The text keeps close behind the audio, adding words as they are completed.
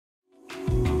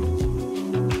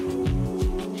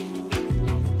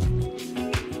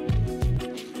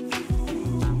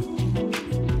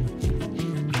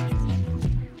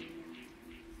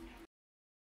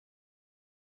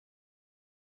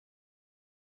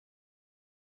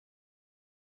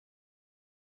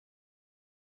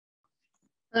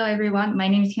Hello, everyone. My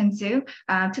name is Hyunsue.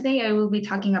 Today, I will be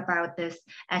talking about this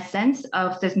essence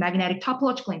of this magnetic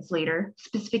topological insulator,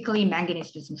 specifically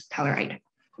manganese bismuth telluride.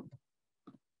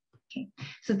 Okay,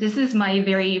 so this is my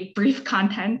very brief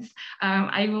contents.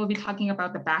 I will be talking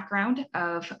about the background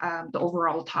of the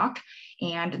overall talk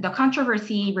and the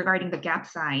controversy regarding the gap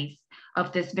size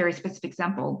of this very specific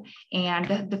sample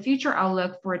and the future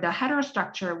outlook for the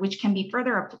heterostructure, which can be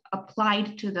further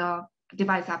applied to the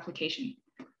device application.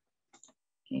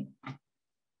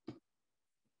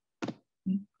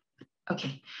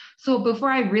 Okay, so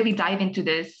before I really dive into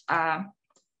this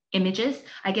images,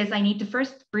 I guess I need to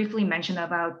first briefly mention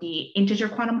about the integer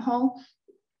quantum Hall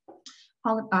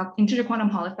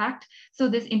effect. So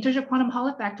this integer quantum Hall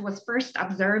effect was first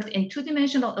observed in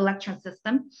two-dimensional electron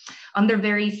system under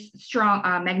very strong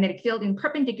magnetic field in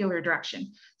perpendicular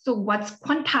direction. So what's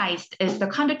quantized is the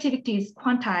conductivity is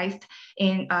quantized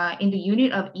in the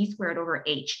unit of E squared over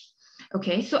H.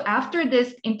 Okay, so after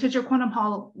this integer quantum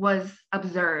Hall was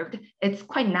observed, it's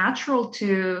quite natural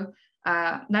for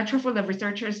the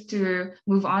researchers to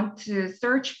move on to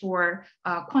search for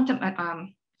quantum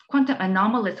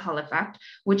anomalous Hall effect,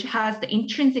 which has the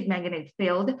intrinsic magnetic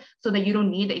field, so that you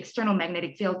don't need the external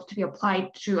magnetic field to be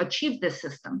applied to achieve this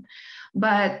system.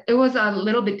 But it was a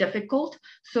little bit difficult,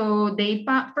 so they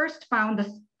first found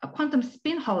a quantum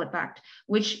spin Hall effect,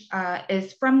 which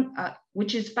is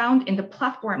found in the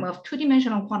platform of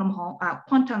two-dimensional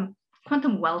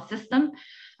quantum well system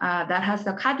that has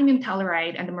the cadmium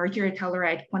telluride and the mercury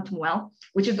telluride quantum well,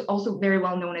 which is also very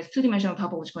well known as two-dimensional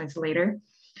topological insulator.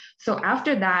 So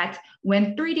after that,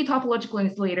 when 3D topological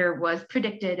insulator was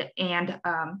predicted and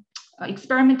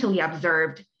experimentally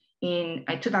observed in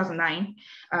 2009,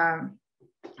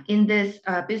 in this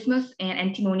bismuth and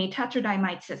antimony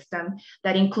tetradiimide system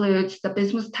that includes the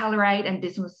bismuth telluride and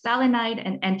bismuth selenide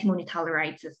and antimony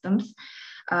telluride systems.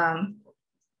 So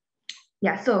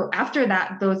after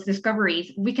that, those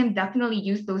discoveries, we can definitely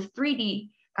use those 3D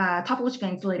topological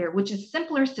insulator, which is a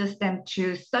simpler system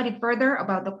to study further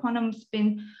about the quantum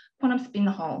spin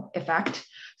Hall effect.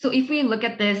 So if we look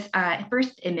at this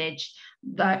first image,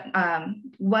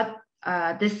 what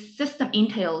this system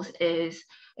entails is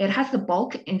it has the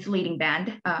bulk insulating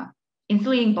band,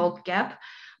 insulating bulk gap,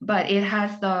 but it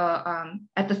has the,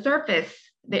 at the surface,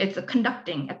 it's a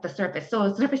conducting at the surface. So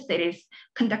the surface state is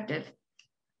conductive.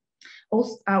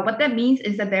 Also, what that means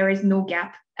is that there is no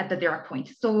gap at the direct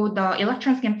point. So the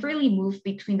electrons can freely move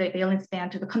between the valence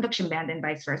band to the conduction band and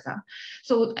vice versa.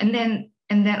 So, and then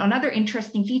another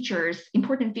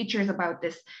important features about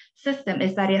this system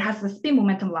is that it has the spin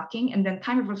momentum locking and then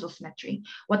time reversal symmetry.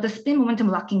 What the spin momentum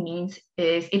locking means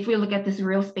is if we look at this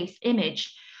real space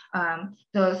image,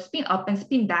 the spin up and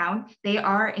spin down, they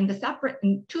are in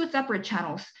two separate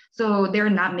channels. So they're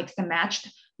not mixed and matched,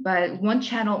 but one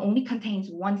channel only contains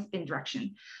one spin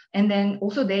direction. And then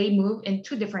also they move in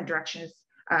two different directions.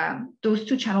 Those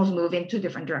two channels move in two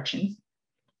different directions.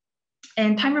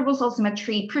 And time reversal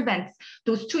symmetry prevents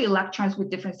those two electrons with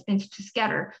different spins to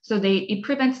scatter. So it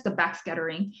prevents the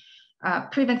backscattering,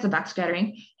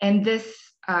 And this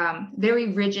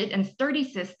very rigid and sturdy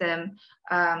system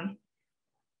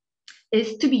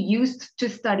is to be used to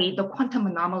study the quantum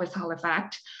anomalous Hall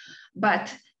effect.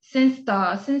 But since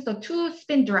the two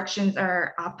spin directions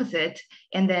are opposite,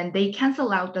 and then they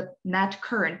cancel out the net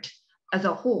current as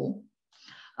a whole,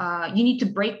 you need to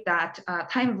break that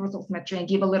time reversal symmetry and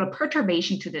give a little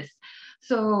perturbation to this.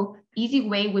 So easy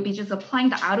way would be just applying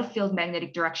the out of field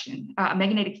magnetic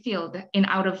field in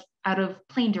out of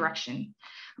plane direction.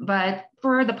 But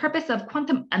for the purpose of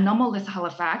quantum anomalous Hall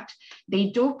effect, they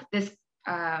dope this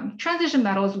transition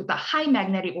metals with a high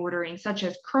magnetic ordering, such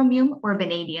as chromium or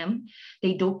vanadium.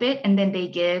 They dope it, and then they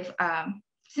give,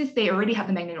 since they already have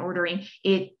the magnetic ordering,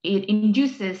 it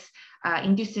induces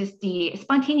the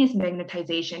spontaneous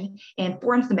magnetization and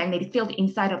forms the magnetic field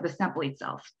inside of the sample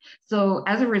itself. So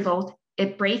as a result,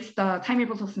 it breaks the time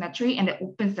reversal symmetry and it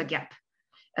opens the gap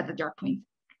at the dark point.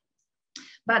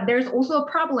 But there's also a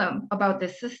problem about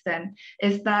this system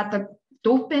is that the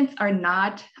dopants are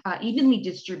not evenly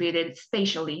distributed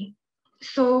spatially.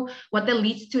 So what that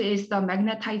leads to is the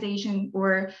magnetization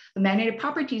or the magnetic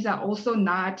properties are also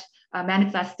not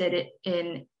manifested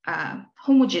in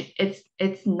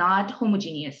it's not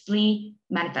homogeneously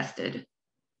manifested.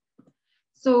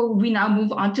 So we now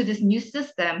move on to this new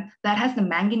system that has the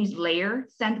manganese layer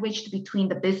sandwiched between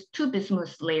the two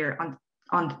bismuth layer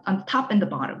on top and the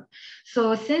bottom.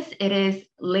 So since it is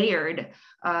layered,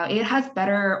 it has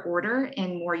better order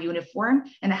and more uniform,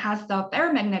 and it has the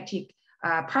ferromagnetic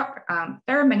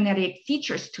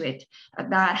features to it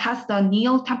that has the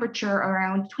Néel temperature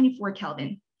around 24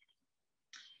 Kelvin.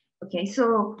 Okay,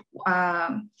 so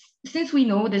since we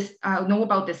know this, know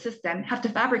about the system, have to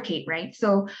fabricate, right?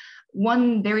 So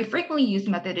one very frequently used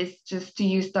method is just to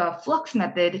use the flux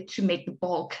method to make the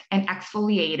bulk and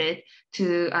exfoliate it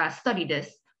to study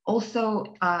this.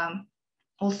 Also,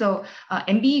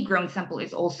 MBE grown sample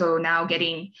is also now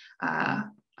getting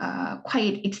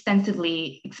quite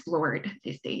extensively explored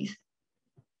these days.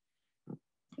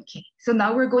 Okay, so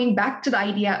now we're going back to the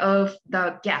idea of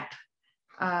the gap.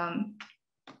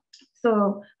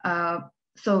 So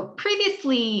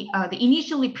previously, the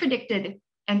initially predicted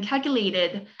and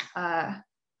calculated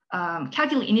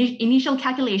initial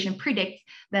calculation predicts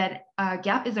that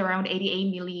gap is around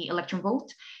 88 milli-electron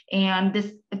volt, and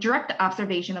this direct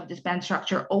observation of this band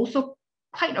structure also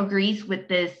quite agrees with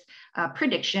this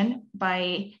prediction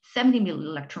by 70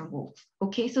 milli-electron volts.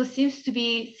 Okay, so it seems to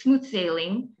be smooth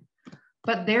sailing,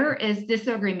 but there is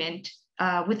disagreement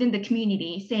within the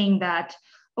community saying that,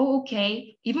 oh,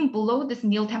 okay, even below this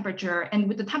nil temperature and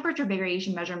with the temperature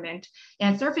variation measurement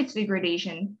and surface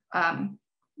degradation,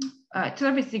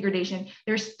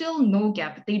 there's still no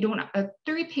gap. They don't,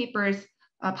 3 papers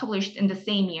published in the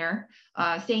same year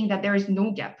saying that there is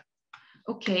no gap.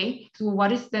 Okay, so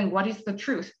what is the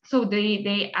truth? So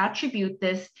they attribute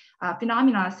this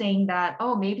phenomena saying that,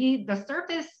 oh, maybe the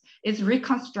surface is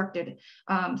reconstructed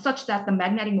such that the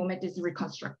magnetic moment is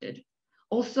reconstructed.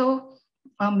 Also,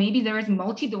 maybe there is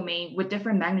multi-domain with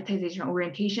different magnetization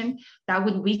orientation that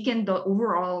would weaken the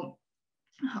overall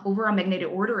magnetic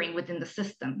ordering within the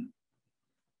system.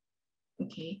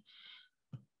 Okay,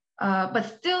 but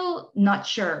still not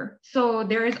sure. So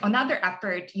there is another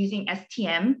effort using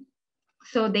STM.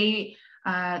 So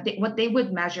what they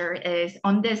would measure is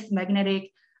on this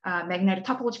magnetic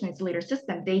topological insulator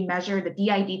system, they measure the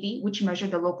DIDV, which measure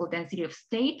the local density of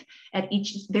state at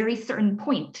each very certain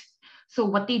point. So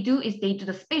what they do is they do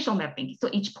the spatial mapping. So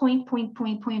each point,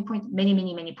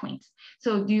 many points.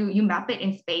 So you map it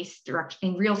in space,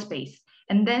 in real space.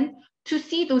 And then to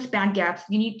see those band gaps,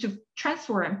 you need to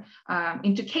transform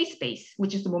into K-space,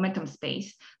 which is the momentum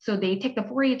space. So they take the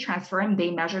Fourier transform, they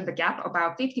measure the gap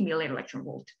about 50 milli-electron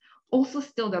volt. Also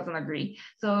still doesn't agree.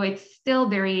 So it's still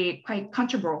very quite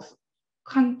controversial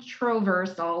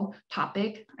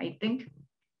topic, I think.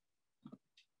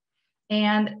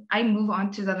 And I move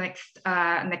on to the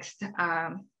next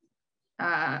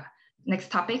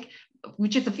topic,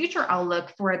 which is the future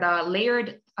outlook for the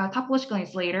layered topological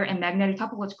insulator and magnetic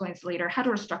topological insulator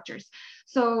heterostructures.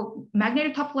 So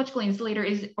magnetic topological insulator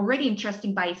is already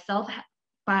interesting by itself,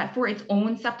 but for its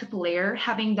own septuple layer,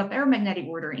 having the ferromagnetic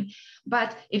ordering.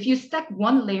 But if you stack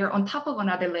one layer on top of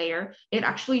another layer, it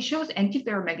actually shows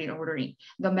antiferromagnetic ordering.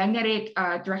 The magnetic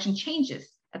direction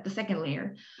changes at the second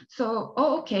layer. So,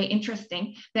 oh, okay,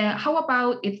 interesting. Then how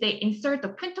about if they insert the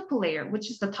quintuple layer, which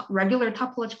is the regular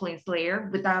topological insulator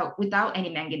without any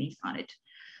manganese on it?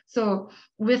 So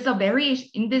with the variation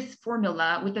in this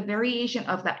formula, with the variation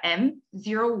of the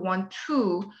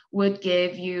M012 would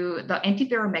give you the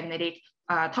antiferromagnetic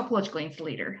topological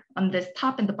insulator. On this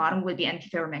top and the bottom would be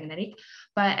antiferromagnetic,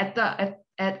 but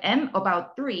at M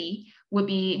about 3 would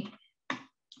be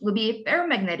a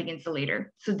ferromagnetic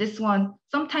insulator. So this one,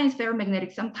 sometimes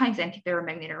ferromagnetic, sometimes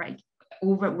antiferromagnetic, right?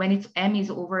 When its M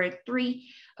is over 3,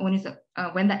 when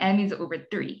the M is over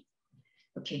 3.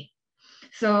 Okay.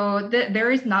 So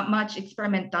there is not much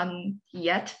experiment done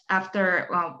yet after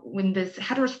when this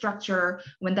heterostructure,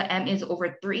 when the M is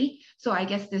over 3. So I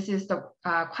guess this is the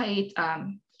quite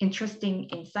interesting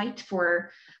insight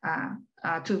for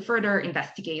to further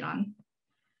investigate on.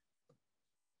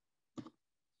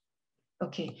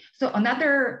 Okay, so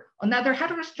another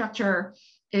heterostructure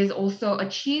is also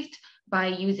achieved by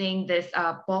using this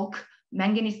bulk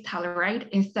manganese telluride.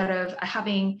 Instead of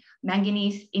having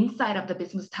manganese inside of the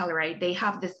bismuth telluride, they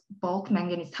have this bulk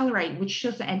manganese telluride, which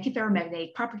shows the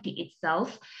antiferromagnetic property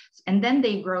itself. And then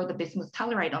they grow the bismuth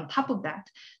telluride on top of that.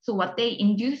 So what they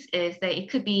induce is that it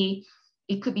could be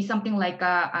something like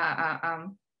a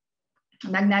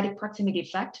magnetic proximity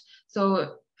effect.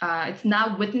 So it's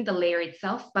not within the layer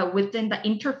itself, but within the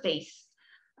interface,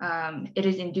 it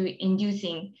is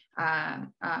inducing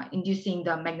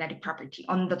the magnetic property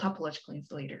on the topological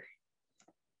insulator.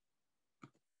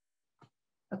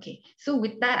 Okay, so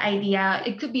with that idea,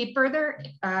 it could be further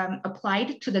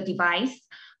applied to the device.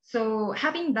 So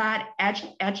having that edge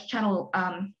channel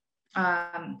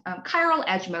chiral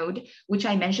edge mode, which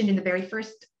I mentioned in the very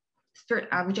first,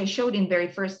 which I showed in very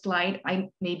first slide, I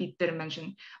maybe didn't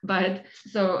mention, but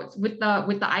so with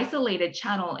the isolated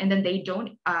channel, and then they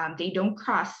don't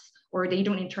cross or they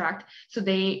don't interact, so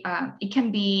it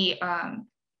can be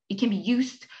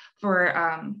used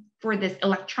for this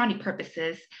electronic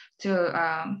purposes to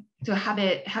have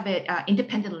it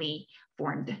independently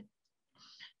formed.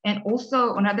 And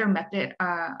also another method,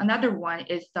 another one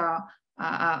is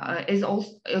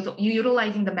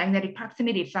utilizing the magnetic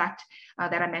proximity effect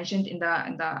that I mentioned in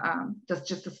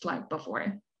just the slide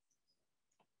before.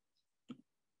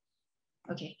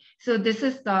 Okay, so this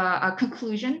is the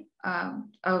conclusion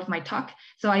of my talk.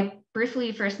 So I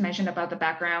briefly first mentioned about the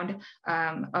background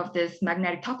of this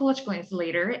magnetic topological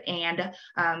insulator and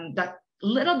the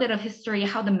little bit of history,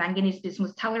 how the manganese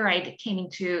bismuth telluride came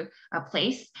into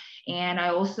place. And I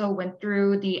also went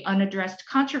through the unaddressed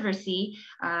controversy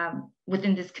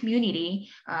within this community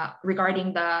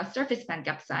regarding the surface band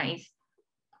gap size.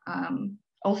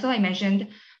 Also, I mentioned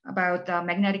about the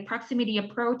magnetic proximity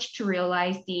approach to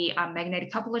realize the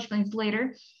magnetic topological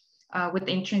insulator with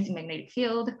the intrinsic magnetic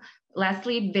field.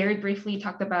 Lastly, very briefly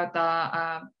talked about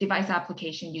the device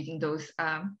application using those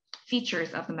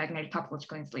features of the magnetic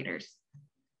topological insulators.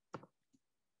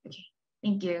 Okay,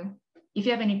 thank you. If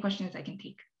you have any questions, I can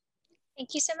take.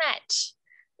 Thank you so much.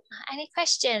 Any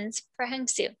questions for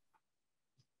Hyunsue?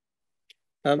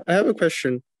 I have a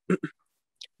question.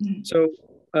 So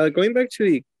going back to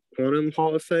the quantum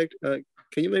Hall effect, can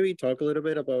you maybe talk a little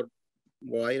bit about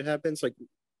why it happens? Like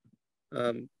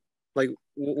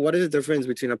what is the difference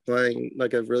between applying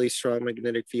like a really strong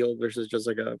magnetic field versus just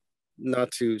like a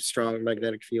not too strong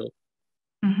magnetic field?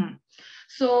 Mm-hmm.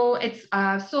 So it's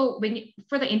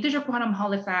for the integer quantum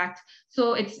Hall effect,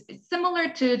 so it's similar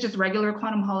to just regular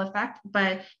quantum Hall effect,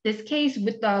 but this case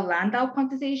with the Landau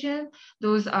quantization,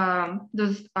 those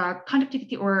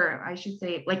conductivity, or I should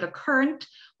say like a current,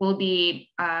 will be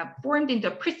formed into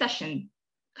a precession,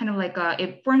 kind of like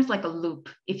it forms like a loop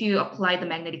if you apply the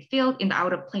magnetic field in the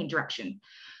out of plane direction.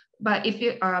 But if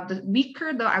you the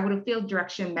weaker the out of field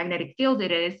direction magnetic field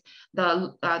it is,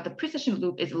 the precession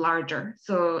loop is larger,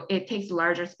 so it takes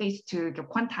larger space to get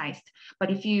quantized.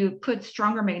 But if you put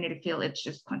stronger magnetic field, it's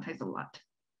just quantized a lot.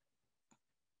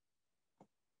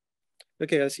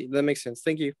 Okay, I see. That makes sense.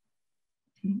 Thank you.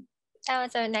 That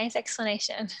was a nice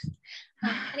explanation.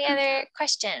 Any other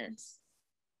questions?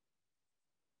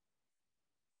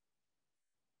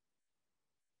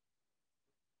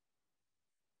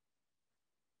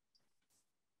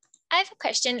 I have a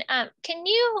question. Can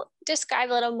you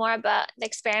describe a little more about the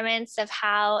experiments of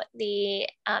how the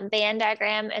band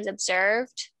diagram is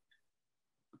observed?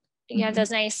 You have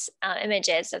those nice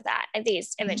images of that,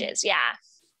 these images, yeah.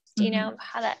 Do you know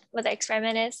what the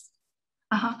experiment is?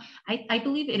 I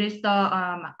believe it is the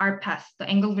RPES, the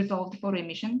angle resolved photo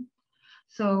emission.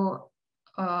 So,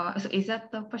 so is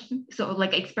that the question? So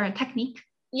like experiment technique?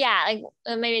 Yeah, like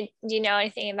maybe do you know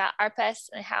anything about RPES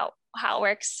and how it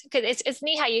works? Because it's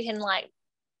neat how you can like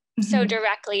so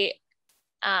directly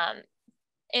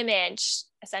image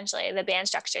essentially the band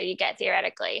structure you get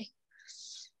theoretically.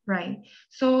 Right.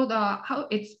 So how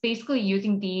it's basically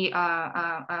using the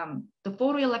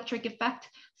photoelectric effect.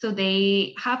 So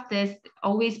they have this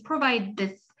always provide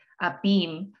this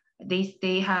beam.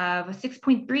 They have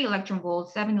 6.3 electron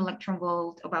volts, 7 electron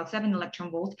volts, about 7 electron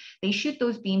volts. They shoot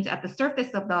those beams at the surface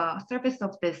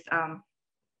of this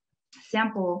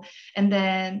sample, and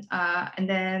then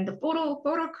the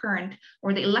photo current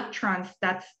or the electrons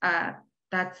that's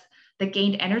the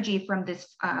gained energy from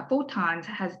this photons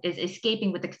is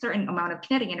escaping with a certain amount of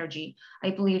kinetic energy.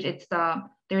 I believe it's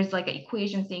there's like an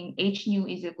equation saying h nu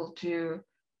is equal to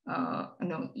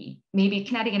no, maybe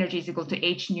kinetic energy is equal to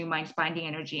h nu minus binding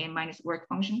energy and minus work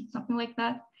function, something like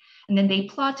that. And then they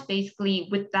plot basically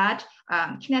with that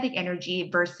kinetic energy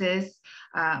versus,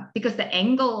 because the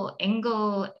angle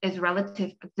is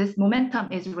relative, this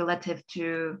momentum is relative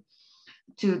to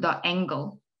the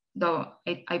angle, though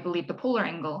I believe the polar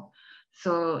angle.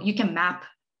 So you can map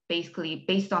basically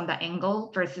based on the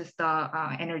angle versus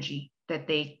the energy that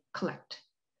they collect.